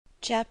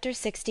Chapter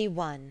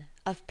 61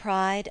 of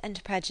Pride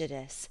and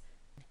Prejudice.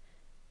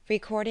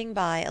 Recording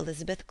by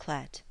Elizabeth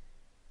Klett.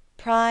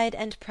 Pride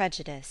and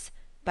Prejudice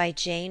by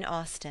Jane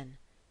Austen.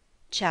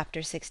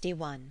 Chapter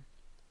 61.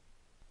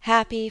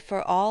 Happy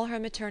for all her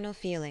maternal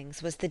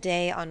feelings was the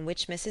day on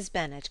which Mrs.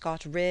 Bennet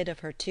got rid of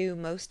her two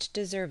most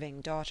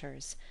deserving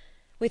daughters.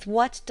 With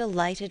what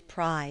delighted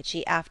pride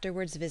she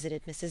afterwards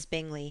visited Mrs.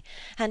 Bingley,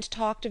 and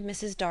talked of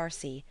Mrs.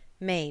 Darcy,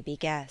 may be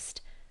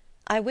guessed.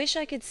 I wish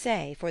I could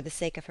say, for the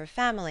sake of her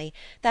family,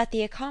 that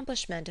the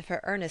accomplishment of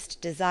her earnest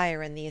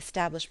desire in the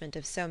establishment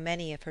of so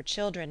many of her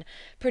children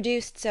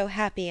produced so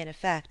happy an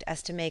effect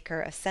as to make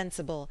her a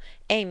sensible,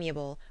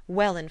 amiable,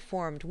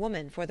 well-informed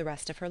woman for the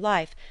rest of her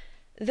life,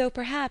 though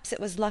perhaps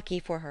it was lucky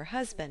for her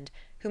husband,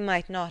 who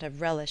might not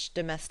have relished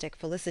domestic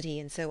felicity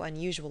in so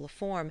unusual a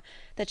form,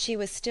 that she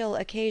was still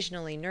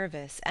occasionally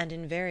nervous and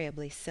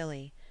invariably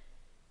silly.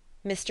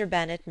 Mr.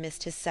 Bennet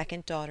missed his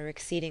second daughter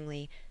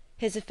exceedingly.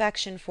 His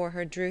affection for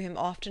her drew him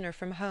oftener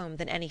from home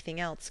than anything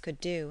else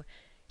could do.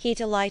 He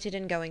delighted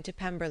in going to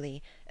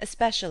Pemberley,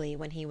 especially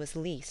when he was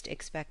least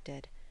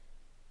expected.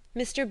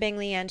 Mr.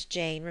 Bingley and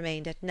Jane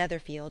remained at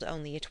Netherfield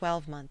only a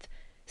twelvemonth.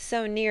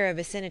 So near a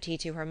vicinity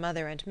to her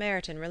mother and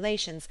Meryton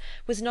relations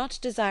was not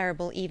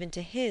desirable even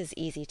to his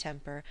easy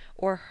temper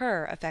or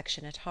her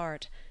affectionate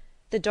heart.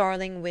 The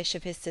darling wish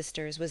of his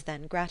sisters was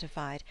then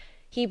gratified.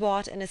 He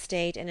bought an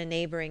estate in a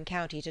neighbouring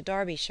county to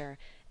Derbyshire,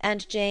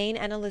 and Jane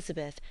and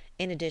Elizabeth,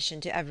 in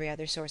addition to every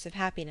other source of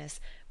happiness,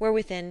 were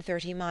within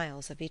 30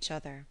 miles of each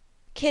other.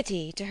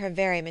 Kitty, to her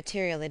very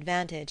material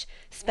advantage,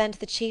 spent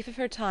the chief of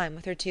her time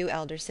with her two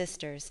elder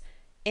sisters.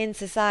 In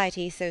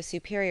society so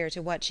superior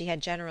to what she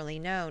had generally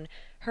known,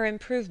 her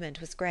improvement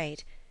was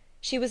great.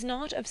 She was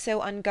not of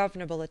so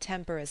ungovernable a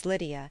temper as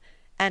Lydia,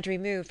 and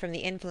removed from the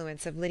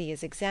influence of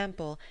Lydia's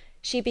example,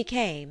 she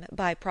became,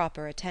 by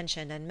proper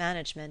attention and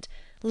management,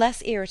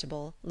 less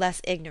irritable, less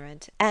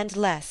ignorant, and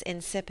less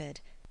insipid.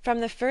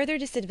 From the further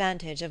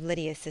disadvantage of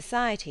Lydia's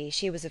society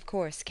she was of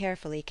course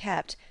carefully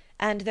kept,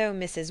 and though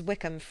Mrs.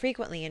 Wickham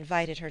frequently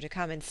invited her to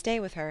come and stay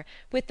with her,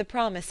 with the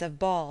promise of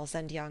balls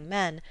and young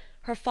men,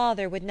 her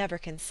father would never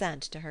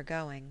consent to her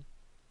going.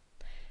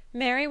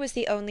 Mary was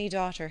the only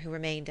daughter who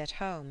remained at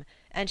home,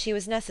 and she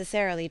was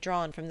necessarily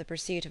drawn from the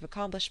pursuit of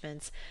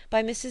accomplishments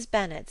by Mrs.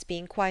 Bennet's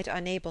being quite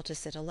unable to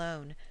sit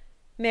alone.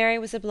 Mary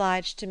was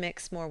obliged to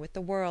mix more with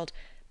the world,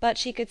 but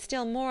she could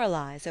still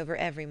moralize over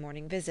every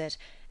morning visit,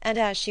 and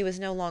as she was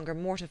no longer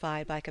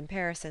mortified by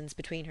comparisons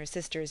between her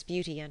sister's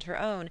beauty and her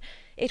own,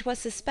 it was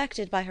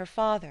suspected by her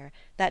father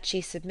that she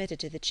submitted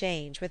to the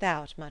change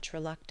without much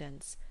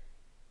reluctance.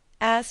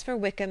 As for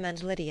Wickham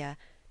and Lydia,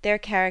 their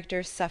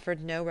characters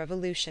suffered no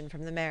revolution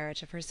from the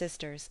marriage of her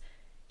sisters.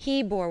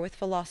 He bore with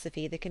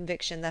philosophy the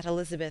conviction that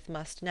Elizabeth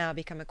must now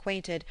become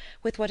acquainted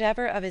with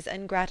whatever of his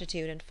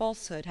ingratitude and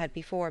falsehood had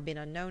before been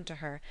unknown to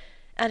her,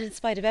 and in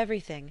spite of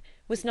everything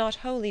was not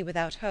wholly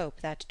without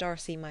hope that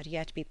Darcy might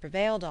yet be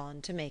prevailed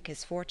on to make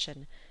his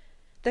fortune.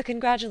 The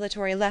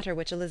congratulatory letter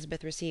which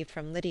Elizabeth received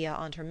from Lydia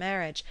on her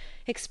marriage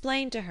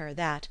explained to her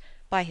that,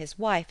 by his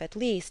wife at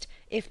least,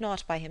 if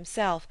not by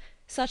himself,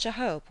 such a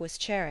hope was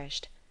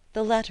cherished.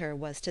 The letter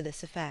was to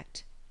this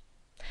effect: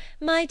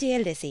 "My dear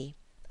Lizzie,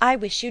 I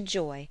wish you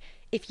joy.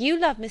 If you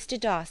love Mr.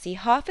 Darcy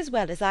half as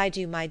well as I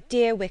do my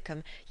dear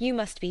Wickham, you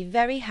must be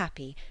very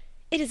happy.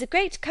 It is a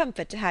great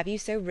comfort to have you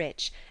so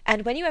rich,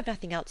 and when you have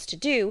nothing else to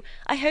do,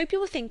 I hope you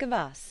will think of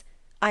us.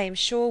 I am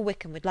sure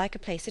Wickham would like a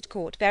place at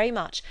court very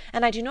much,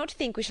 and I do not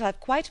think we shall have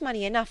quite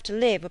money enough to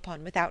live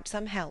upon without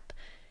some help.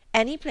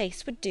 Any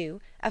place would do,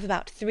 of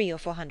about 300 or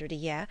 400 a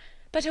year,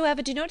 but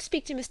however do not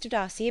speak to Mr.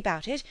 Darcy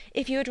about it,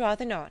 if you had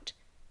rather not.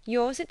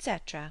 Yours,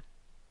 etc."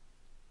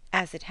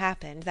 As it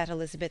happened that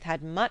Elizabeth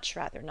had much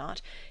rather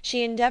not,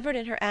 she endeavoured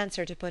in her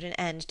answer to put an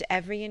end to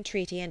every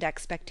entreaty and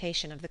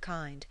expectation of the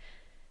kind.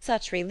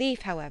 Such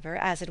relief, however,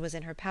 as it was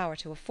in her power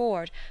to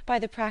afford, by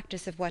the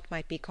practice of what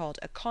might be called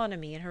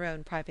economy in her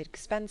own private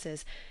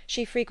expenses,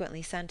 she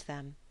frequently sent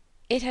them.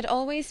 It had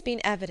always been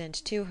evident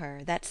to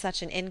her that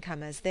such an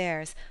income as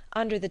theirs,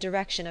 under the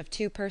direction of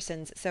two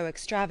persons so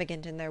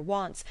extravagant in their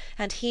wants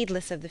and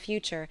heedless of the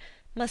future,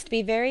 must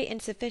be very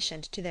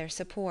insufficient to their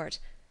support,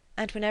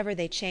 and whenever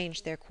they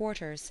changed their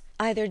quarters,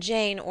 either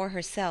Jane or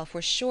herself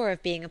were sure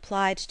of being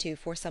applied to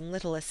for some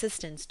little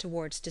assistance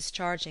towards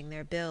discharging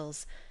their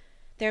bills.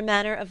 Their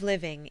manner of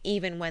living,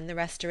 even when the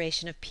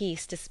restoration of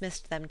peace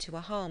dismissed them to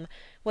a home,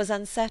 was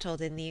unsettled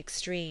in the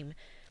extreme.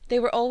 They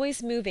were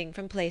always moving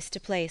from place to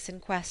place in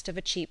quest of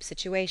a cheap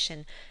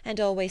situation, and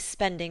always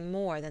spending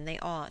more than they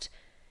ought.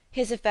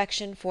 His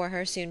affection for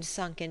her soon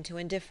sunk into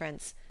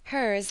indifference.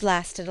 Hers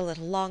lasted a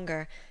little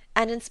longer,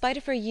 and in spite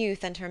of her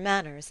youth and her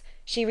manners,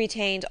 she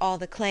retained all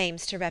the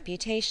claims to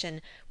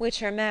reputation which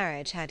her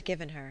marriage had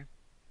given her.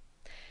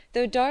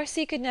 Though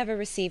Darcy could never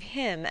receive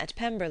him at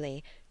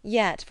Pemberley,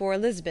 yet for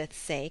Elizabeth's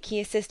sake he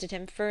assisted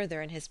him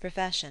further in his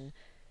profession.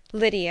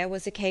 Lydia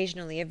was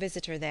occasionally a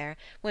visitor there,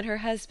 when her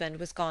husband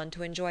was gone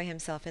to enjoy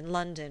himself in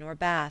London or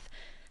Bath,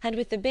 and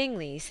with the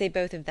Bingleys they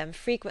both of them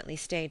frequently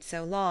stayed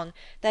so long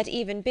that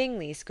even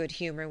Bingley's good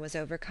humour was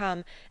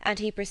overcome, and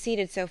he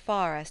proceeded so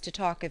far as to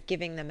talk of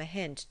giving them a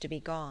hint to be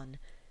gone.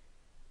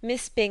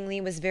 Miss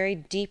Bingley was very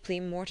deeply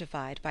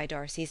mortified by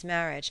Darcy's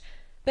marriage,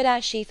 but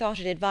as she thought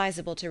it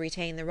advisable to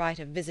retain the right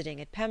of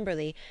visiting at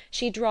Pemberley,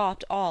 she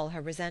dropped all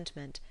her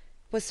resentment,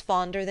 was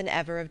fonder than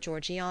ever of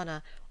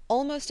Georgiana,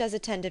 almost as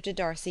attentive to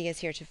Darcy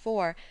as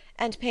heretofore,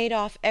 and paid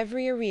off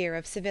every arrear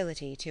of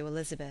civility to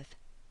Elizabeth.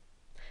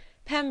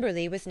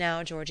 Pemberley was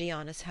now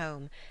Georgiana's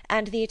home,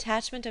 and the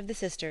attachment of the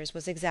sisters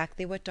was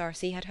exactly what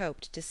Darcy had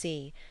hoped to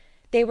see.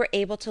 They were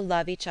able to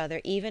love each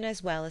other even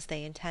as well as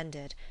they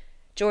intended.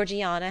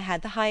 Georgiana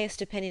had the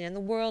highest opinion in the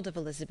world of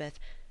Elizabeth,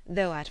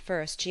 though at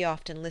first she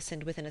often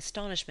listened with an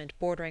astonishment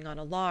bordering on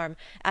alarm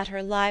at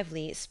her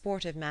lively,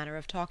 sportive manner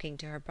of talking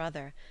to her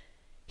brother.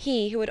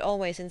 He, who had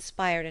always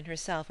inspired in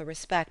herself a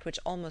respect which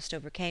almost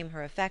overcame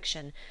her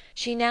affection,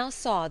 she now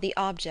saw the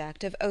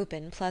object of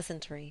open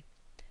pleasantry.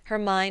 Her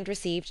mind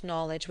received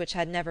knowledge which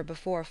had never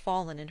before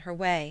fallen in her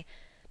way.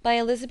 By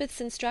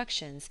Elizabeth's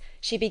instructions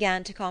she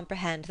began to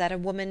comprehend that a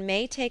woman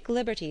may take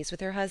liberties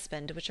with her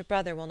husband which a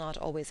brother will not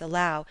always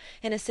allow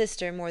in a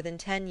sister more than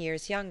 10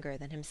 years younger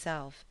than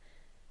himself.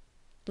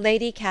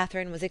 Lady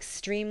Catherine was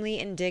extremely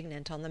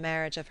indignant on the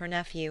marriage of her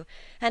nephew,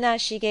 and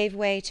as she gave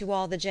way to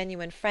all the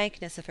genuine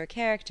frankness of her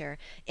character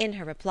in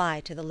her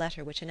reply to the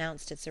letter which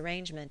announced its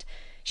arrangement,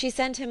 she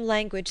sent him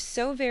language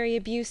so very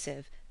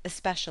abusive,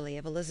 especially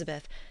of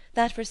Elizabeth,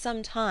 that for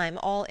some time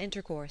all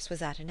intercourse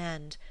was at an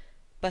end.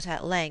 But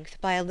at length,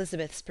 by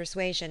Elizabeth's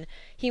persuasion,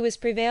 he was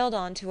prevailed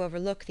on to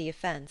overlook the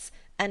offence,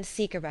 and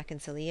seek a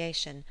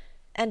reconciliation,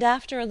 and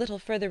after a little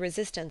further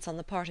resistance on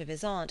the part of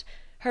his aunt,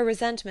 her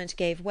resentment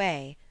gave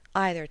way,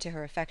 either to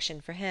her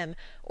affection for him,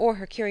 or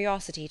her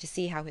curiosity to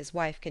see how his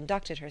wife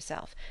conducted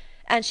herself,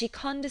 and she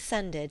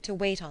condescended to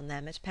wait on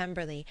them at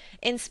Pemberley,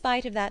 in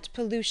spite of that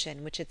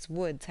pollution which its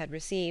woods had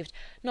received,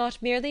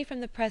 not merely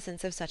from the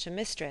presence of such a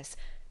mistress,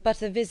 but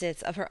the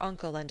visits of her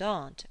uncle and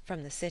aunt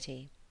from the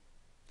city.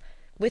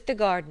 With the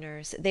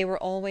Gardiners they were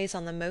always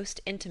on the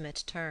most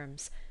intimate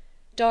terms.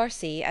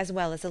 Darcy, as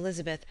well as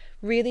Elizabeth,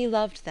 really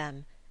loved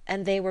them,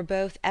 and they were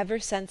both ever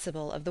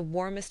sensible of the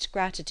warmest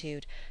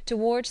gratitude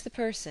towards the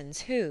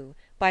persons who,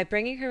 by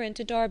bringing her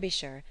into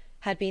Derbyshire,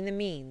 had been the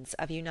means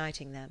of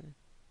uniting them.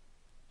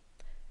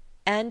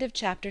 End of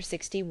Chapter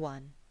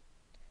 61.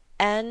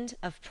 End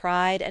of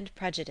Pride and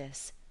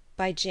Prejudice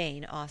by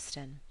Jane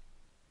Austen.